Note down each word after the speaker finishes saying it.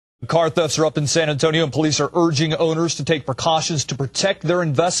Car thefts are up in San Antonio, and police are urging owners to take precautions to protect their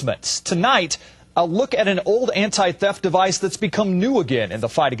investments. Tonight, a look at an old anti-theft device that's become new again in the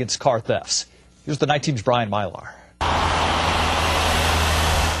fight against car thefts. Here's the night team's Brian Mylar.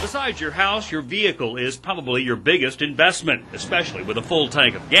 Besides your house, your vehicle is probably your biggest investment, especially with a full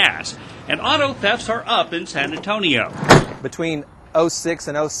tank of gas. And auto thefts are up in San Antonio. Between 06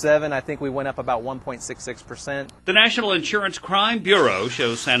 and 07, I think we went up about 1.66%. The National Insurance Crime Bureau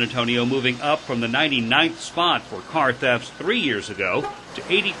shows San Antonio moving up from the 99th spot for car thefts 3 years ago to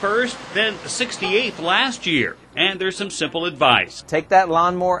 81st, then 68th last year. And there's some simple advice. Take that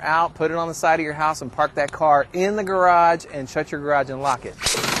lawnmower out, put it on the side of your house, and park that car in the garage and shut your garage and lock it.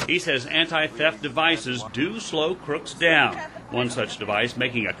 He says anti-theft devices do slow crooks down. One such device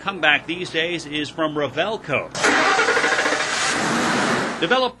making a comeback these days is from RAVELCO.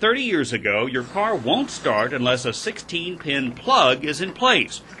 Developed 30 years ago, your car won't start unless a 16-pin plug is in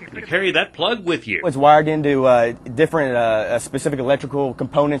place. And you carry that plug with you. It's wired into different specific electrical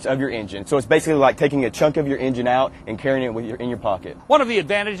components of your engine. So it's basically like taking a chunk of your engine out and carrying it with in your pocket. One of the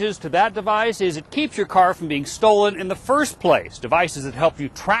advantages to that device is it keeps your car from being stolen in the first place. Devices that help you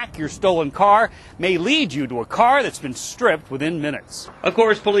track your stolen car may lead you to a car that's been stripped within minutes. Of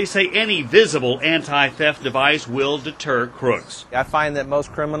course, police say any visible anti-theft device will deter crooks. I find that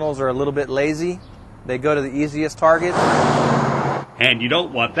most criminals are a little bit lazy. They go to the easiest target. And you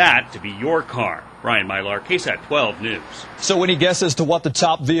don't want that to be your car. Brian Mylar, KSAT 12 News. So any guess as to what the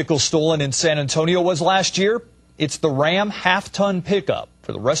top vehicle stolen in San Antonio was last year? It's the Ram half-ton pickup.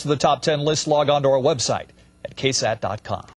 For the rest of the top 10 list, log on to our website at KSAT.com.